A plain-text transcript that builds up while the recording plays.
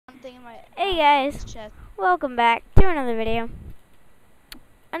thing in my Hey guys, chest. welcome back to another video.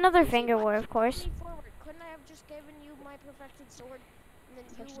 Another finger war, of course. Couldn't I have just given you my perfected sword, and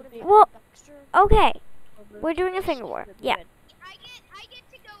then you would have been Well, Baxter? Okay, we're doing a finger war. Yeah. I get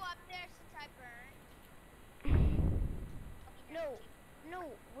to go up there since I burned. No,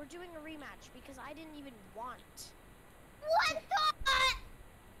 we're doing a rematch because I didn't even want. What the?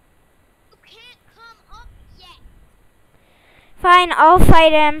 You can't come up yet. Fine, I'll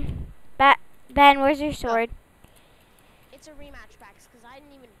fight him. Ben, where's your sword? It's a rematch, Bax, because I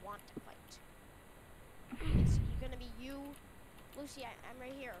didn't even want to fight. It's gonna be you, Lucy. I'm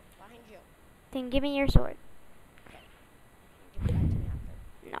right here behind you. Then give me your sword. Give it back to me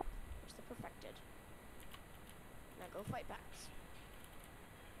after. No. Where's the perfected? Now go fight Bax.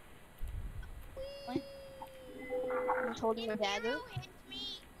 What? I'm just holding If my dagger. arrow hits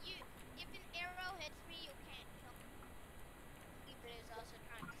me, if an arrow hits me, you can't kill me. Stephen is also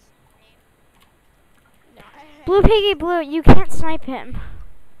trying to snipe. No, Blue Piggy Blue, you can't snipe him.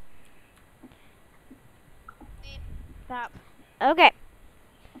 Stop. Okay.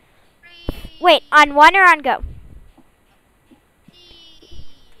 3, Wait, on one or on go?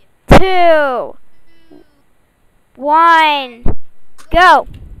 2, 2, 1, go.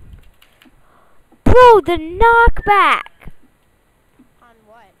 Bro, the knockback On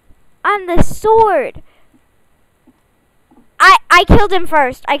what? on the sword. I killed him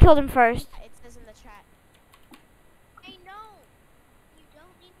first. It says in the chat. I know. You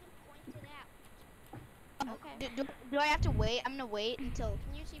don't need to point it out. Okay. Do I have to wait? I'm gonna wait until.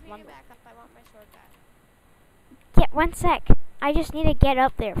 Can you TP me One- back up? I want my sword back. Yeah, 1 sec. I just need to get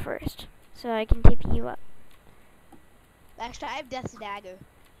up there first so I can TP you up. Actually, I have Death's dagger.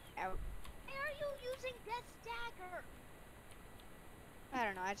 Why are you using Death's dagger? I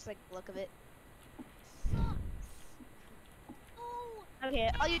don't know. I just like the look of it. Sucks. Oh. Okay,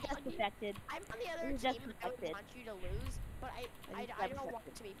 I'll use Death Perfected. I'm on the other Who's team. just I would protected? want you to lose, but I just don't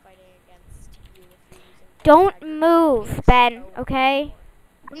want to be fighting against you if you're using. Don't Dagger. move, It's Ben, so okay? hard.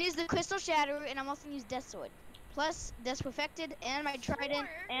 I'm gonna use the Crystal Shatter, and I'm also gonna use Death Sword. Plus, Death Perfected, and my Trident, Sword?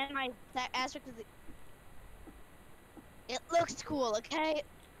 and my aspect of the. It looks cool, okay?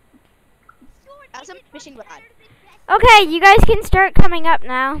 Sword I have some isn't much fishing rod. better than Death's Okay, you guys can start coming up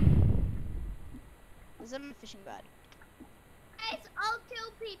now. This is my fishing rod. Guys, I'll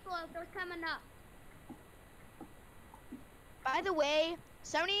kill people if they're coming up. By the way,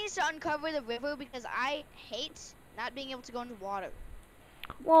 somebody needs to uncover the river because I hate not being able to go into water.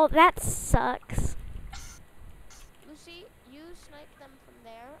 Well, that sucks. Lucy, you snipe them from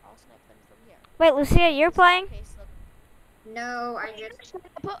there. I'll snipe them from here. Wait, Lucia, you're Just in playing? case the- No, I just.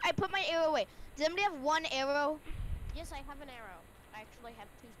 I put my arrow away. Does anybody have one arrow? Yes, I have an arrow. I actually have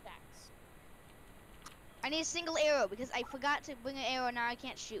 2 stacks. I need a single arrow because I forgot to bring an arrow. Now I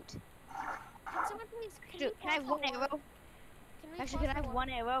can't shoot. Can someone please? Shoot, can I have one arrow? Can we Actually, can I have one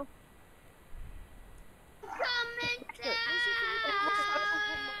arrow? Coming down.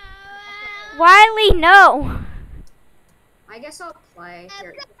 Wiley, no. I guess I'll play.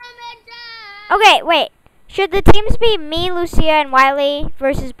 Here. Coming down. Okay, wait. Should the teams be me, Lucia, and Wiley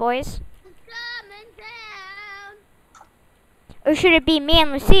versus boys? Coming down. Or should it be me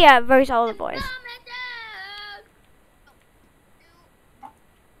and Lucia versus all the boys? Coming down.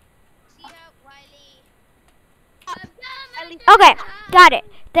 See ya, Wiley. Okay, got it.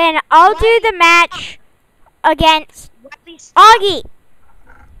 Then I'll do the match against Wiley, stop. Augie.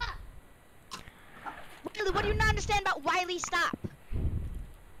 Wiley, what do you not understand about Wiley? Stop.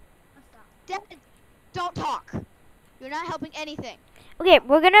 Don't talk. You're not helping anything. Okay,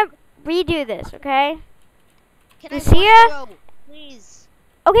 we're gonna redo this, okay? Can I have Lucia? one arrow, please?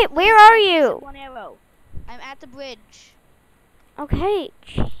 Okay, where are Please, you? One arrow. I'm at the bridge. Okay.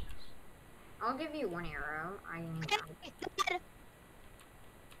 I'll give you one arrow. I need Dad,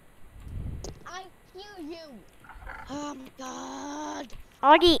 I hear you. oh my god.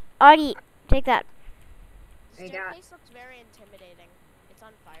 Augie, take that. I got Staircase looks very intimidating. It's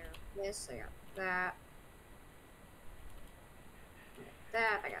on fire. this. I got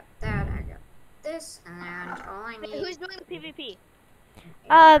that. I got that. I got this, and all I need. Who's doing the PvP?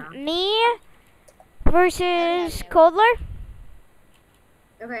 Me versus Coldler.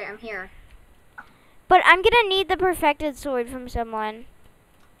 Okay, I'm here. But I'm gonna need the perfected sword from someone.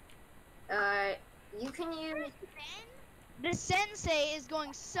 You can use. The sensei is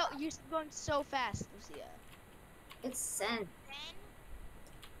going so fast, Lucia. It's sent.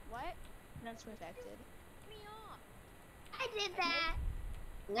 What? That's perfected. Me off. I did that.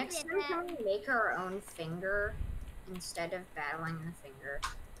 Next did time, that. can we make our own finger instead of battling the finger?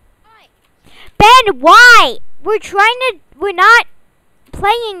 Why? Ben, why? We're not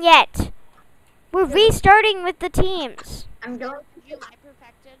playing yet. We're restarting with the teams. I'm going Did you I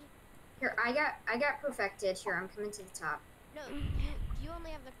perfected? here. I got perfected. Here, I'm coming to the top. No, you only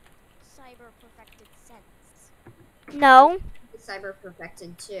have the cyber perfected sense. No. Cyber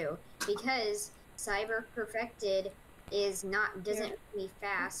perfected too, because cyber perfected doesn't make me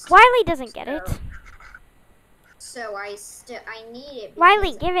fast. Wiley doesn't get it. So I need it.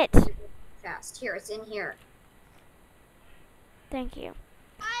 Wiley, because give it. I'm fast. Here, it's in here. Thank you.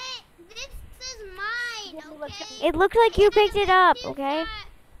 This is mine, okay? It looked like you picked it up, okay?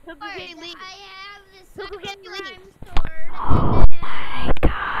 Sword. Okay, leave. I have this Who can you leave? slime sword. My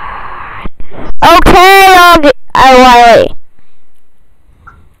God. Okay, Wiley.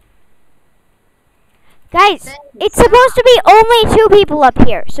 Guys, it's supposed to be only 2 people up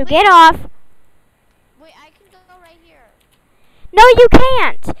here, so get off. Wait, I can go right here. No, you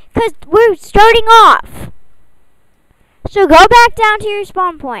can't, because we're starting off. So go back down to your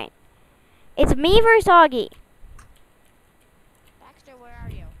spawn point. It's me versus Augie. Baxter, where are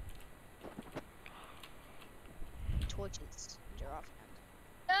you? Torches. You're off.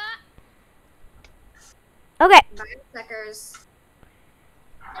 Okay, Bye, suckers.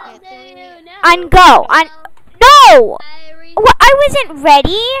 on go. On no. I wasn't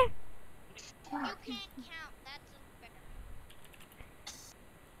ready. You can't count. That's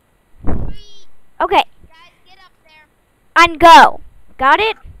unfair. 3, Okay, guys, get up there. on go. Got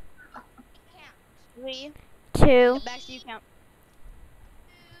it? Count. 3. 2. Back to you count.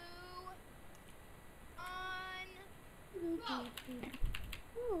 2, 1.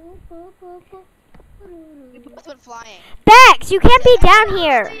 We both went flying. Bax, you can't be down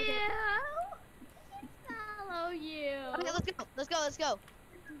here. Follow you. Okay, let's go. Let's go. Let's go.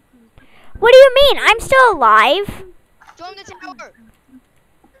 What do you mean? I'm still alive. Join the tower.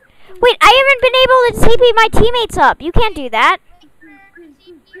 Wait, I haven't been able to TP my teammates up. You can't do that.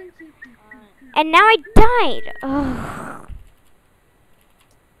 And now I died. Ugh.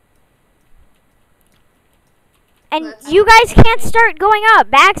 And you guys can't start going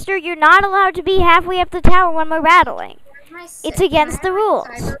up. Baxter, you're not allowed to be halfway up the tower when we're battling. It's against the rules.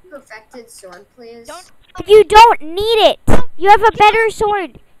 Cyber perfected sword, please. Don't. You don't need it. You have a better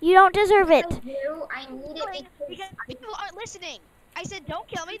sword. You don't deserve it. I do. I need it Because people aren't listening. I said don't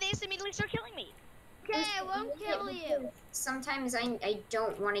kill me. They just immediately start killing me. Okay, I won't kill you. Sometimes I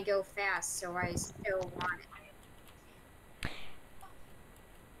don't want to go fast, so I still want it.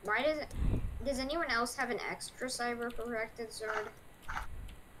 Why does anyone else have an extra cyber perfected sword?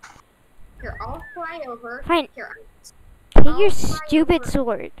 Here, I'll fly over. Fine. Here, Take I'll your fly stupid over.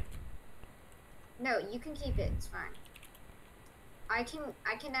 sword. No, you can keep it. It's fine. I can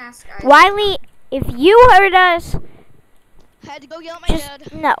ask. Wiley, if you heard us, Had to go yell at my just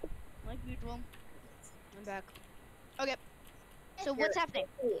dad. no. Like usual. I'm back. Okay. So what's happening?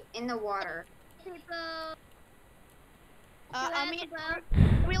 in the water. People. Are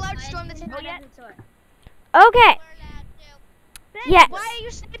we allowed to storm the temple yet? Okay. We're allowed to. Ben, Yes. why are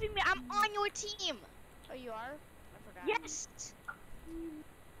you sniping me? I'm on your team. Oh, you are? I forgot. Yes.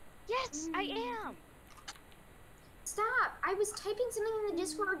 Yes, I am. Stop! I was typing something in the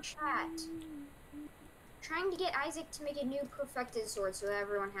Discord chat. Trying to get Isaac to make a new perfected sword so that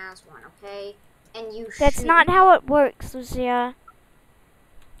everyone has one, okay? And you That's not how it works, Lucia.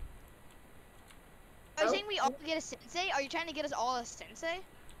 Are you saying we all get a sensei? Are you trying to get us all a sensei?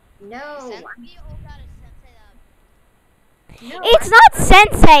 No. Sen- We all got a sensei up. No, It's not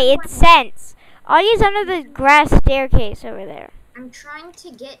sensei, it's sense. Augie's under the grass staircase over there. I'm trying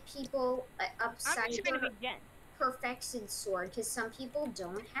to get people I'm upside just trying to make Jen. perfected sword because some people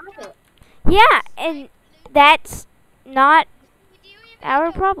don't have it. Yeah, and that's not Do you even our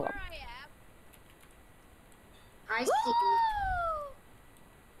know problem. where I am? I see.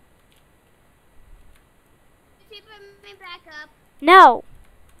 If you put me back up. No.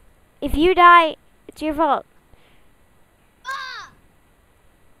 If you die, it's your fault. Ah!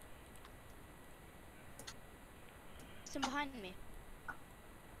 Some behind me.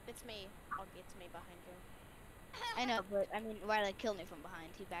 It's me. I'll get to me behind you. I know, but I mean, Riley killed me from behind.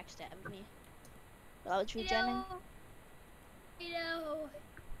 He backstabbed me. While I was You regenning. know. You know.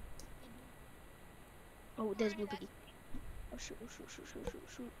 Oh, there's Blue Piggy. Oh shoot! Oh shoot! Shoot! Shoot! Shoot!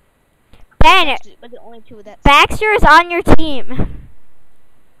 Shoot! Ben, But the only two with that. Baxter is on your team.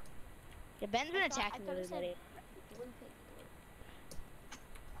 Yeah, Ben's been I attacking thought me it said already. blue pig.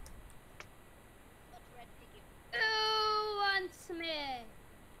 What's red piggy? Who wants me? I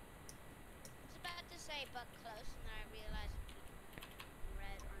was about to say but close, and then I realized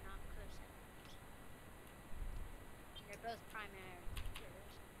red or not close enough. They're both primary killers.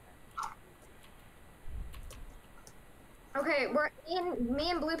 Okay, Me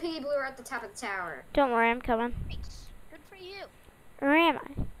and Blue Piggy Blue are at the top of the tower. Don't worry, I'm coming. Nice. Good for you. Where am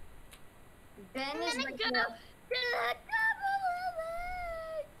I? Ben is right go. here.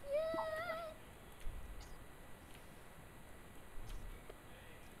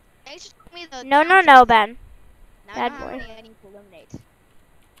 Thanks for telling me the No, no, towns. no, Ben. Now Bad I know how boy. many I need to eliminate.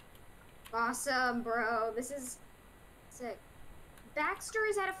 Awesome, bro. This is sick. Baxter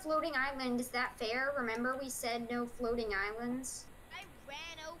is at a floating island. Is that fair? Remember we said no floating islands? I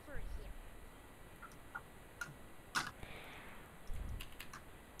ran over here.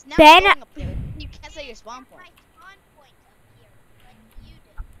 It's now Ben- going up there. You can't say your spawn My point. spawn point up here, but you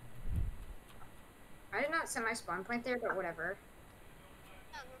did. I did not set my spawn point there, but whatever.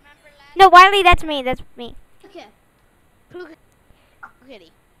 Oh, remember last? No, Wiley, that's me. That's me. Okay. Pooh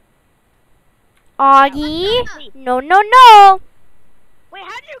Kitty. Augie. No, no, no. Wait,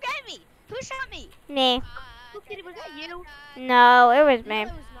 how did you get me? Who shot me? Me. Pooh Kitty, was that you? No, it was No, me. it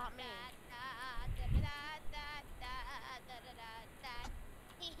was not me.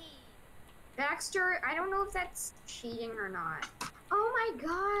 Baxter, I don't know if that's cheating or not. Oh my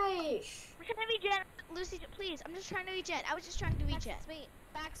gosh. I'm trying to regen. Lucy, please. I'm just trying to regen. I was just trying to regen. Sweet.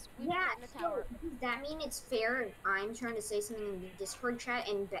 Bax, we Yeah, in the so tower. does that mean it's fair if I'm trying to say something in the Discord chat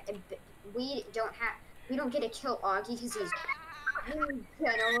and we don't get to kill Augie because he's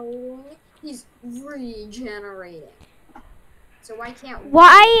regenerating? He's regenerating. So why can't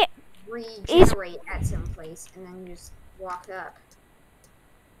Why? we regenerate at some place and then just walk up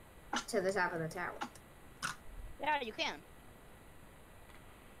to the top of the tower? Yeah, you can.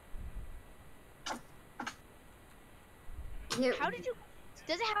 Yeah, How did you?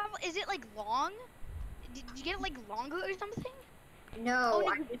 Does it have? Is it like long? Did you get it like longer or something? No, Oh, no,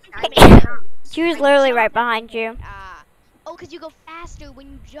 I you just, didn't. I made jump. She was I literally jumped. right behind you. Ah. Oh, because you go faster when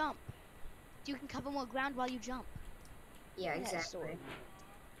you jump. You can cover more ground while you jump. Yeah, Yeah, exactly. sword.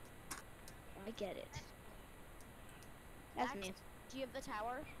 I get it. That's me. Do you have the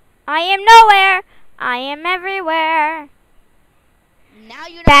tower? I am nowhere. I am everywhere. Now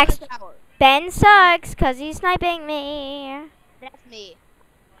you're not Bax- on the tower. Ben sucks because he's sniping me. That's me.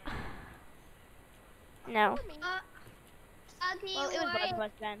 No. Okay, Well, it was wait.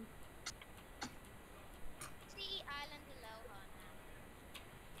 Buzz then. See Island Aloha now.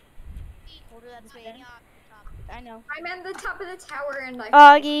 Hold it, that's me. Coming off the top. I know. I'm at the top of the tower and like.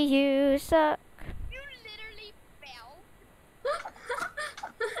 Augie, you suck. You literally fell.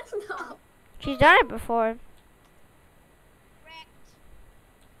 No. She's done it before. Wrecked.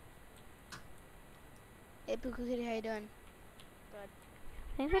 Hey, Pooh Kitty, how you doing?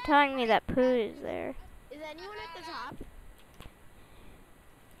 Thanks for telling me that Pooh is there. Is anyone at the top?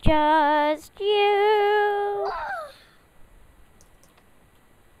 Just you.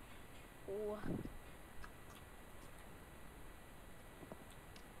 Ooh.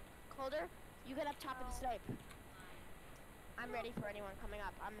 Calder, you get up top of the slope. I'm ready for anyone coming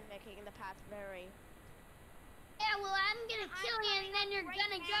up. I'm making the path very. Yeah, well, I'm gonna kill you, and then you're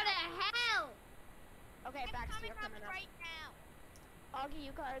gonna go to hell. Okay, I'm Bax, coming you're up coming up. right now. Augie,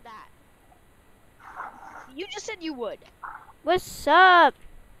 you covered that. You just said you would. What's up?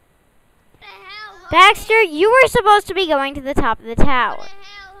 What the hell, homies? Baxter, you were supposed to be going to the top of the tower. What the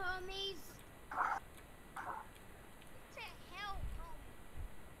hell, homies? What the hell, homie?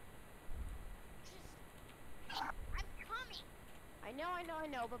 Just, I'm coming. I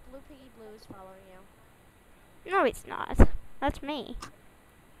know, but Blue Piggy Blue is following you. No, it's not. That's me.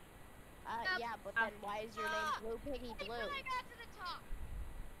 Yeah, but then why is your name Blue Piggy Wait Blue? till I got to the top.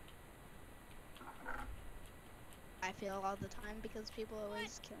 I feel all the time because people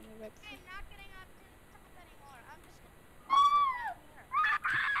always kill me right before. I'm not getting up to the top anymore. I'm just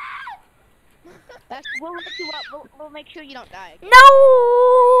gonna That's, we'll let you up. We'll make sure you don't die. No!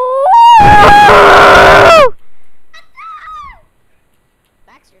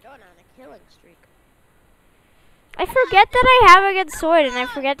 Bax, you're going on a killing streak. I forget that I have a good sword and I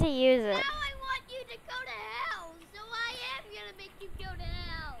forget to use it. Now I want you to go to hell, so I am gonna make you go to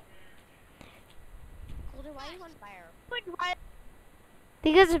hell. Calder, why are you on fire?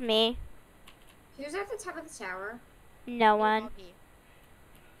 Because of me. Who's at the top of the tower? No one. Augie.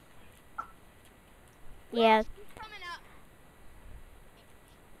 Yes. Who's coming up?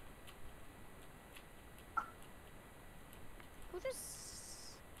 Who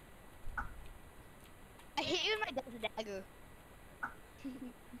just? I hit you with my Delta Dagger.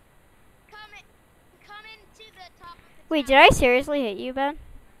 Coming to the top of the Wait, did I seriously hit you, Ben?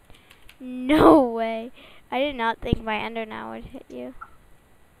 No way. I did not think my ender now would hit you.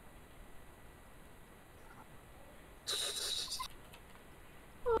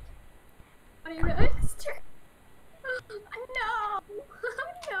 Baxter. No.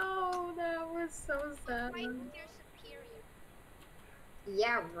 so sad. Fight with your superior.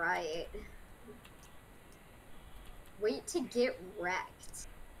 Yeah, right. Wait to get wrecked.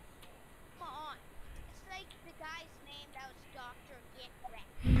 Come on. It's like the guy's name that was Dr. Get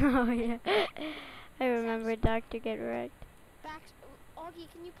Wrecked. Oh yeah. I remember Dr. Get Wrecked. Augie,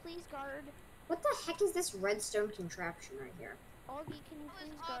 can you please guard? What the heck is this redstone contraption right here? Augie, can you That was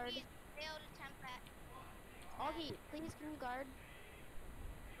please guard? Augie's failed attempt at. Augie, please can you guard?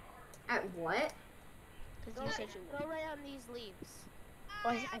 At what? Go, go right on these leaves.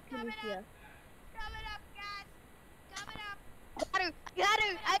 Alright, I I'm couldn't coming hear. up. Coming up, guys. Coming up. Got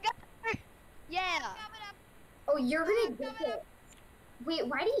her! I got her! Yeah! Coming up. Oh, you're gonna get it. Wait,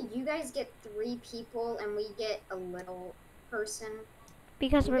 why do you guys get 3 people and we get a little person?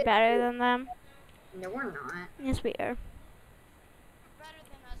 Because we're better than them. No, we're not. Yes, we are. Better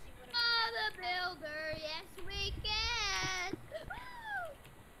than us, you would've. Oh, the builder, yes we can.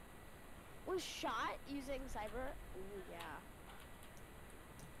 Was shot using cyber? Ooh, yeah.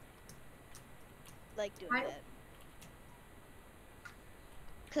 Like doing I- that.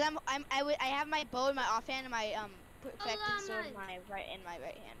 Cause I have my bow in my offhand and my perfecting sword in my right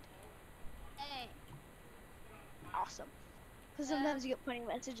hand. Hey, Awesome. Cause sometimes you get funny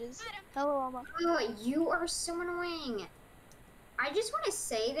messages. Hello, Alma. Oh, you are so annoying. I just want to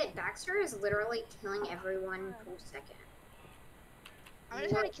say that Baxter is literally killing everyone per second. I'm gonna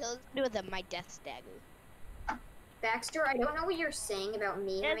try to kill this with my death dagger. Baxter, I don't know what you're saying about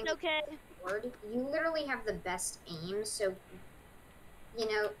me having It's okay. a sword. You literally have the best aim, so you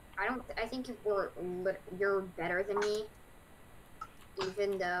know, I think you're better than me,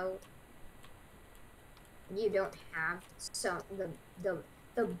 even though you don't have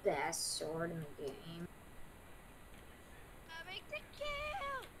the best sword in the game. Make the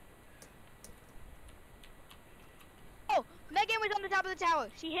kill. Oh, Megan was on the top of the tower.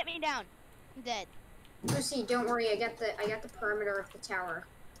 She hit me down. I'm dead. Lucy, don't worry. I got the perimeter of the tower.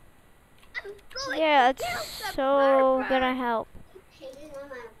 Yeah, it's so gonna help. painting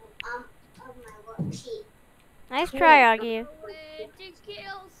on my worksheet. Nice try, Augie. Way to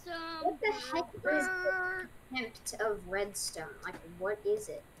kill some. What the heck is this attempt of redstone? Like, what is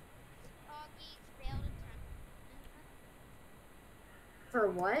it? Augie's failed attempt. For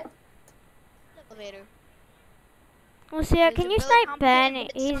what? Elevator. Lucia, There's can a you really snipe Ben?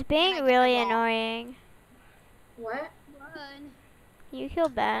 complicated He's system being I got really wrong. annoying. What? Run. You kill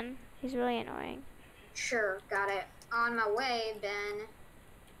Ben. He's really annoying. Sure, got it. On my way, Ben.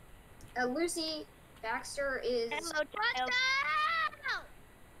 Lucy, Baxter is. Hello, child.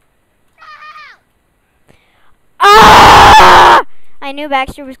 Ah! I knew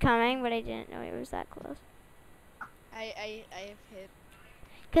Baxter was coming, but I didn't know he was that close. I have hit.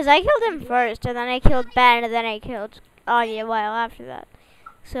 Cause I killed him first, and then I killed Ben, and then I killed Augie a while after that.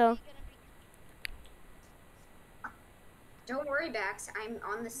 So Don't worry, Bax. I'm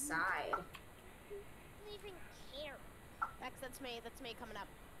on the side. Doesn't even care. Max, that's me coming up.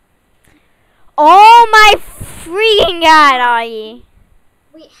 oh my freaking god, Augie!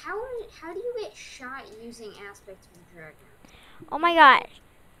 Wait, how do you get shot using Aspect of the Dragon? Oh my gosh!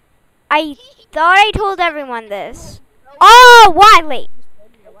 I thought I told everyone this. Oh, Wiley!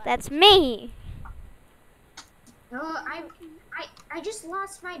 That's me. Oh, I just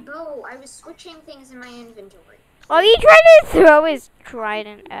lost my bow. I was switching things in my inventory. Oh, he tried to throw his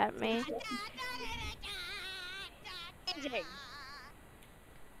trident at me.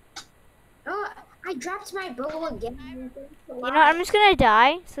 Oh, I dropped my bow again. You know, I'm just gonna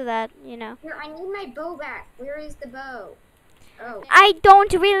die so that, you know. Here, I need my bow back. Where is the bow? Oh, I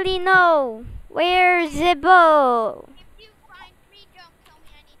don't really know. Where's the bow? If you find me, don't kill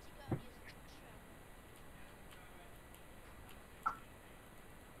me. I need to go use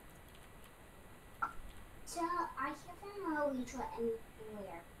the So I haven't Elytra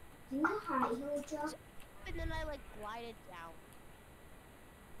anywhere. You know how Elytra? And then I like glided down.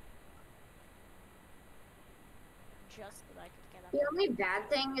 Just that I could get up. the only bad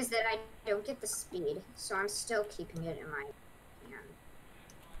thing is that I don't get the speed, so I'm still keeping it in my hand.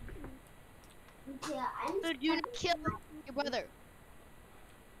 Yeah, I'm. So do not kill your brother.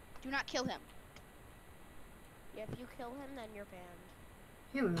 Do not kill him. Yeah, if you kill him, then you're banned.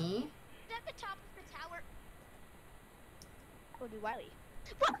 Who, me? It's at the top of the tower. Go do Wiley.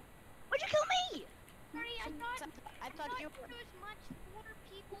 What? Why'd you kill me? Sorry, I I thought thought you there were. was much more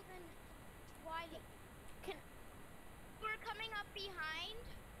people than Wiley. We're coming up behind.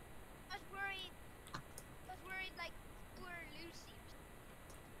 I was worried like we're Lucy.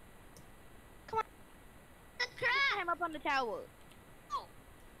 I'm up on the tower. Oh,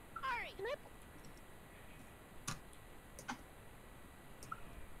 sorry.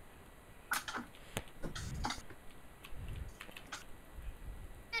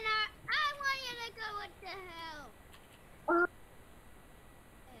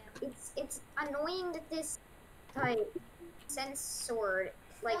 annoying that this sense sword,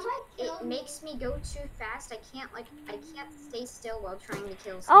 like, it makes me go too fast. I can't stay still while trying to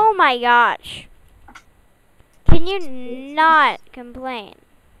kill someone. Oh my gosh. Can you not complain?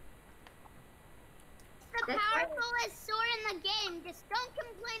 The That's why- powerfulest sword in the game. Just don't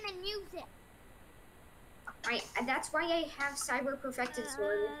complain and use it. That's why I have Cyber Perfected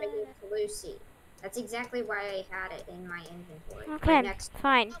Sword, which I gave to Lucy. That's exactly why I had it in my inventory. Okay, Right next.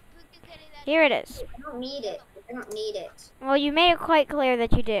 fine. Oh, Puka Kitty, that's Here it is. I don't need it. I don't need it. Well, you made it quite clear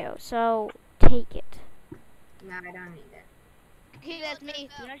that you do, so take it. No, I don't need it. Okay, that's me.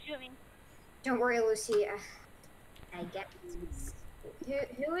 Do not shoot me. Don't worry, Lucy. I get it.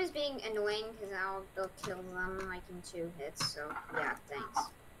 Who is being annoying? Because they'll kill them like in 2 hits. So yeah, thanks.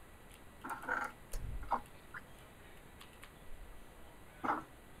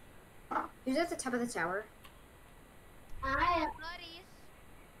 Who's at the top of the tower? I'm buddies.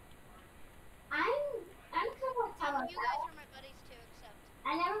 coming with tower. You guys are my buddies too, except.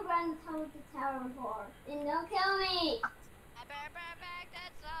 I never run tower to tower before. And don't kill me. I bear back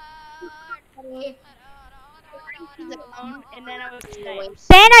that sword. Hey, And then I was sniped.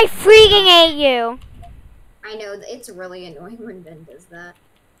 Ben, I freaking hate you. I know it's really annoying when Ben does that.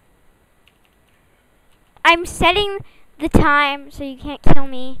 I'm setting the time so you can't kill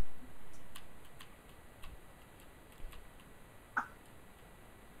me.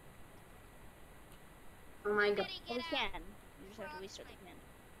 Oh my god. We can. You just have to restart the can.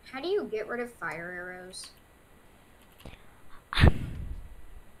 How do you get rid of fire arrows? I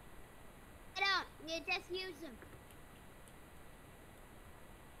don't. You just use them.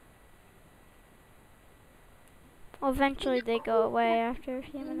 Well, eventually they go away after a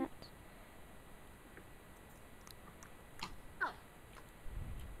few minutes.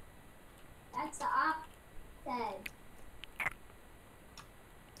 That's the opposite.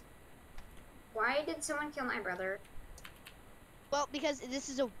 Why did someone kill my brother? Well, because this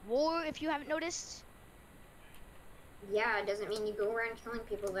is a war, if you haven't noticed. Yeah, it doesn't mean you go around killing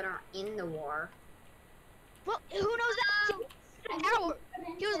people that aren't in the war. Well, who knows that? The tower.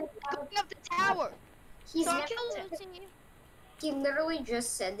 He was going up the tower. He's So never, kill he literally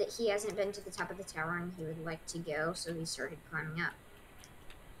just said that he hasn't been to the top of the tower and he would like to go, so he started climbing up.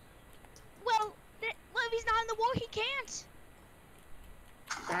 Well, if he's not in the war, he can't.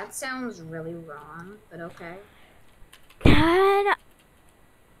 That sounds really wrong, but okay. And,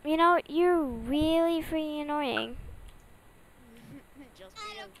 you know, you're really freaking annoying. Just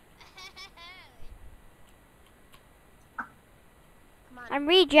Come on. I'm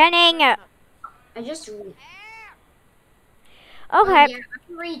regenning. I just Okay, yeah,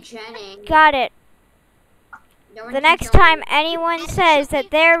 I'm regenning. got it. No one The can next kill time me. anyone says that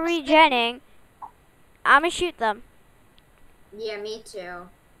they're regenning, I'm gonna shoot them. Yeah, me too.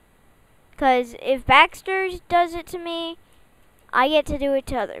 Because if Baxter does it to me, I get to do it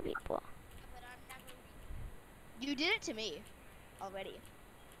to other people. You did it to me already.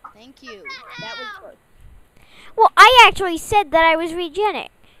 Thank you. That was good. Well, I actually said that I was regenning.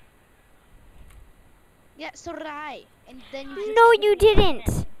 Yeah, so did I. And then you just No, killed you me.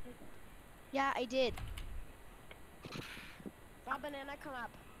 didn't. Yeah, I did. Bob Banana, come up.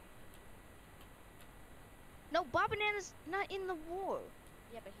 No, Bob Banana's not in the war.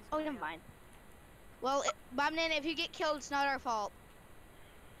 Yeah, but he's. Oh, going never up. mind. Well, Bob Banana, if you get killed, it's not our fault.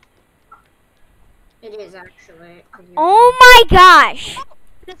 It is actually. 'cause you're- Oh my gosh.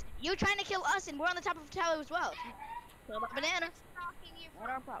 Because you're trying to kill us, and we're on the top of the tower as well. So, Bob Banana, not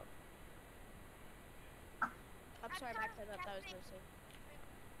our fault. I'm sorry, Max. I thought that was Lucy.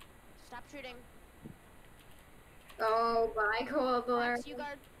 Stop shooting. Oh, bye, Cobbler. Max, you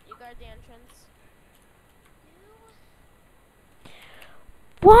guard the entrance.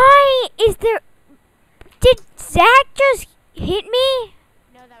 Why is there... Did Zach just hit me?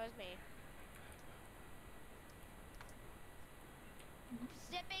 No, that was me.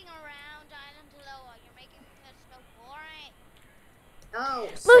 Zipping around Island to Loa, you're making this so boring. Oh,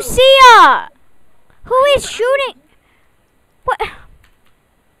 so Lucia! Who is shooting? What?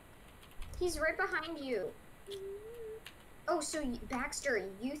 he's right behind you. Oh, so Baxter,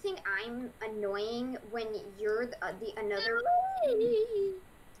 you think I'm annoying when you're the another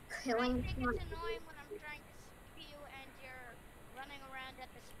killing I think someone? it's annoying when I'm trying to skip you and you're running around at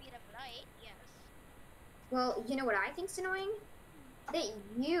the speed of light. Yes. Well, you know what I think's annoying? That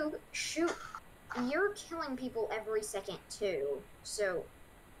you're killing people every second too. So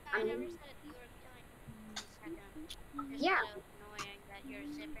I I'm- never said you were killing second. Just Yeah. so annoying that you're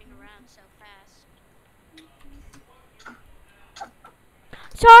zipping around so fast.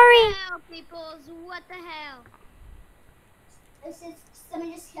 Sorry. Hell, peoples, what the hell?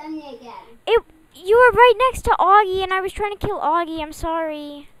 Somebody just kill me again. You were right next to Augie, and I was trying to kill Augie. I'm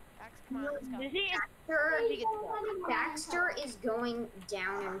sorry. Bax, come on, let's go. Baxter is going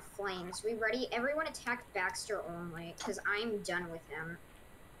down in flames. We ready? Everyone attack Baxter only, because I'm done with him.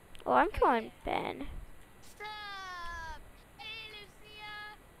 Oh, I'm killing Ben. Stop! Hey,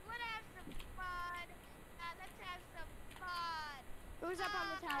 Lucia, wanna have some fun? Let's have some fun. Who's up on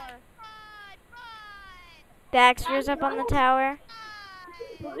the tower? Fun, fun, Baxter's up on the tower. fun.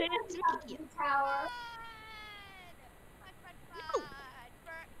 We're gonna sneak you. Tower. Fun, fun, fun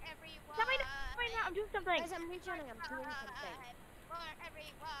for everyone. Tell me to right now. I'm doing something. Guys, I'm rejoining. I'm doing something. For everyone.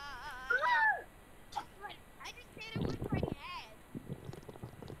 What? I just did it with my head.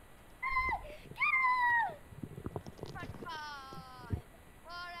 Fun, fun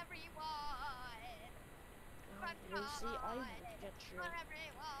for everyone. Fun, Lucy, I fun will get you. for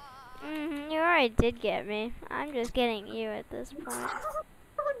everyone. You already did get me. I'm just getting you at this point.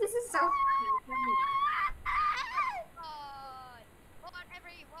 This is so Fun for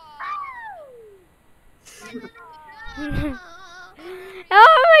everyone.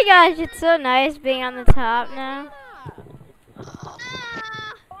 Oh my gosh, it's so nice being on the top now.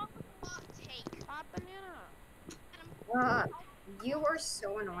 Take. Pop banana. You are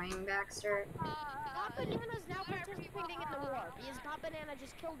so annoying, Baxter. Pop Banana's now participating in the war because Pop Banana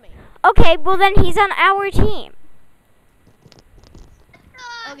just killed me. Okay, well then he's on our team.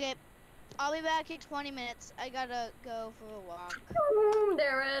 Okay, I'll be back in 20 minutes. I gotta go for a walk.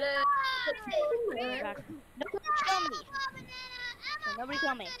 There it is. Nobody kill me. Okay, nobody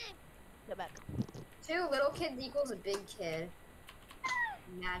kill me. Go back. 2 little kids equals a big kid.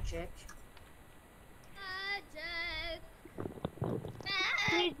 Magic.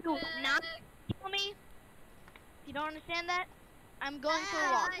 Please do not kill me. If you don't understand that, I'm going for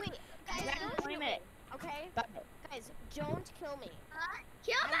a walk. Wait, Back in guys, 20 minutes. okay? Bye. Guys, don't kill me.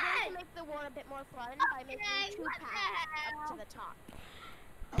 Kill I'm going to me! make the war a bit more fun by making 2 paths up to the top.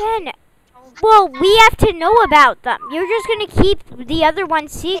 Ben, well, we have to know about them. You're just gonna keep the other one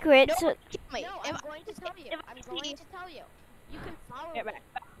secret. No, So kill me. No, If I'm going to tell you. if I'm I going see- to tell you. You can follow Get me. back.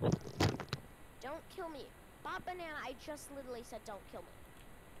 Don't kill me. Bob Banana, I just literally said don't kill me.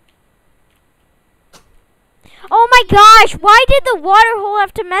 oh my gosh, why did the water hole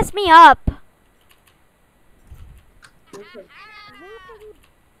have to mess me up?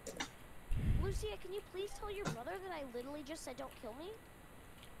 Lucia, can you please tell your brother that I literally just said don't kill me?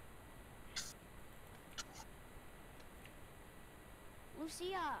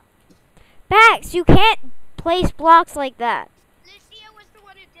 Lucia. Bax, you can't place blocks like that. Lucia was the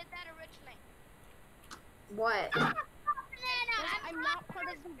one who did that originally. What? Guys, I'm not part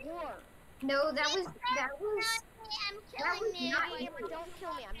of the war. No, that was I'm killing you. not Yeah, but don't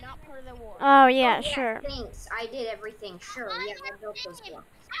kill me. I'm not part of the war. Oh yeah, sure. Thanks. I did everything. Sure. Yeah, I built those blocks.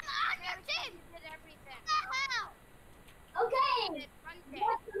 I'm on your team. You did everything. Okay. Did one thing.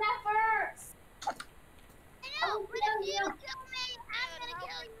 What's that first? I know, but if you kill me, I'm gonna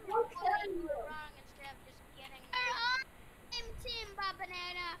kill you. I'll kill you. Wrong instead of just getting. We're on team, Bob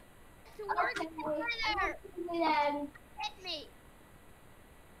Banana. To work Okay. together. Then. Hit me.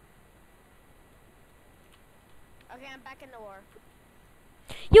 Okay, I'm back in the war.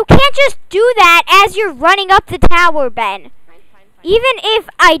 You can't just do that as you're running up the tower, Ben. Fine, fine, fine. Even if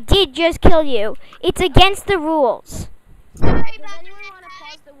I did just kill you, it's against the rules. Sorry, Does Bob anyone Banana. want to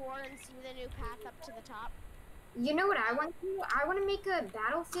pause the war and see the new path up to the top? You know what I want to do? I want to make a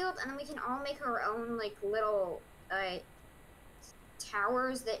battlefield, and then we can all make our own like little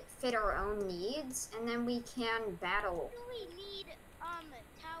towers that fit our own needs, and then we can battle. Do we need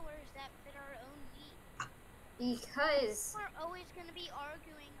towers that fit our own needs? Because We're always gonna be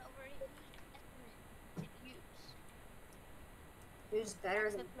arguing over whose estimate to use. who's better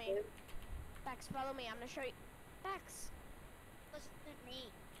than With me. you? Bex, follow me. I'm gonna show you. Bex. Wasn't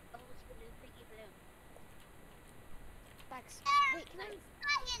me. That was with the piggy balloon. Bex. Wait, can I?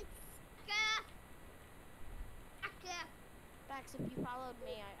 Science. Bex, if you followed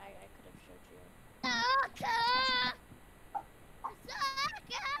me, I could have showed you.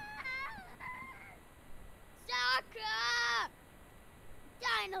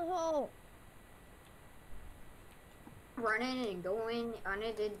 Die in the hole. Running and going on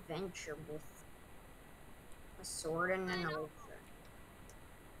an adventure with a sword and an oath.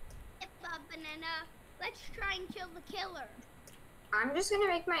 Banana. Let's try and kill the killer. I'm just gonna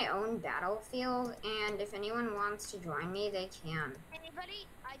make my own battlefield, and if anyone wants to join me, they can. Anybody?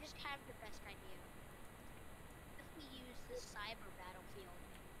 I just have the best idea. If we use the cyber battlefield,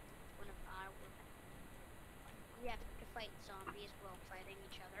 one of our we have to fight zombies while fighting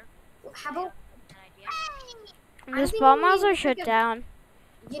each other. How about Good idea. The spawn mods are shut down.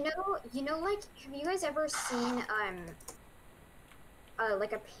 You know, like, have you guys ever seen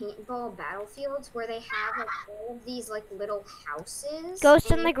like a paintball battlefields where they have like all of these like little houses? Ghost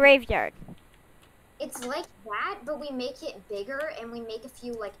and in the Graveyard. It's like that, but we make it bigger and we make a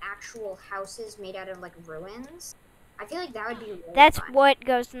few like actual houses made out of like ruins. I feel like that would be really That's fun. what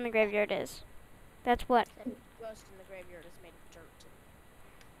Ghost in the Graveyard is. That's what. Ghost in the Graveyard is made of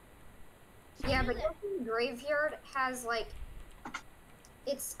dirt. Yeah, but Ghost in the Graveyard has like,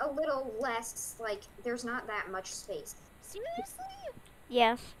 it's a little less, like, there's not that much space. Seriously?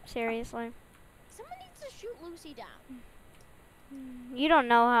 Yes, seriously. Someone needs to shoot Lucy down. You don't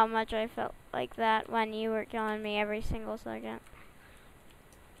know how much I felt like that when you were killing me every single second.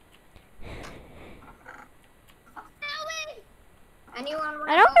 Anyone want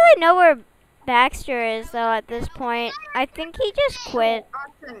I don't really know where Baxter is though at this point. I think he just quit.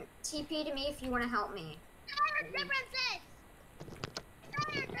 Awesome. TP to me if you want to help me.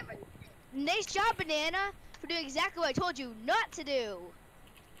 Nice job, Banana, for doing exactly what I told you not to do.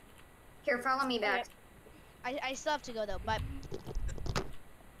 Here, follow me back. I still have to go though, but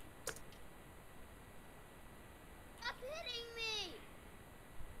Stop hitting me.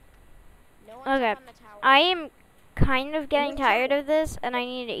 No one's Okay. up on the tower. I am kind of getting tired of this and I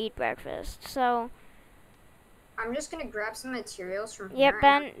need to eat breakfast. So, I'm just gonna grab some materials from yep, here.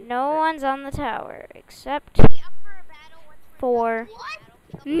 Ben, no one's on the tower except Up for a battle. What's for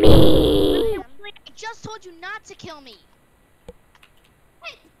What? me. I just told you not to kill me.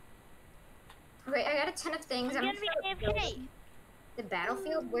 Okay, I got a ton of things. I'm I'm gonna be just gonna AFK. build the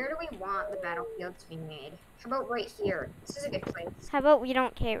battlefield. Where do we want the battlefield to be made? How about right here? This is a good place. How about we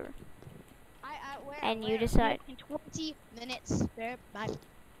don't care Where? and you Where? decide. In 20 minutes. There, bye.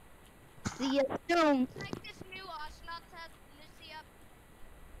 See you soon. Like this new ocelot head, Lucy up.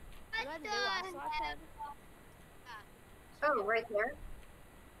 You had the new ocelot head? Oh, right there.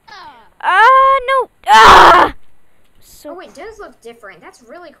 No. Ah! Oh, So, it does look different. That's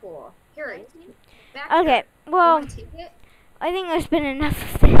really cool. Here, back okay, here. You well, wanna take it? I think there's been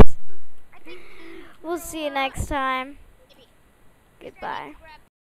enough of this. I think We'll see you next time. maybe. Goodbye. Grab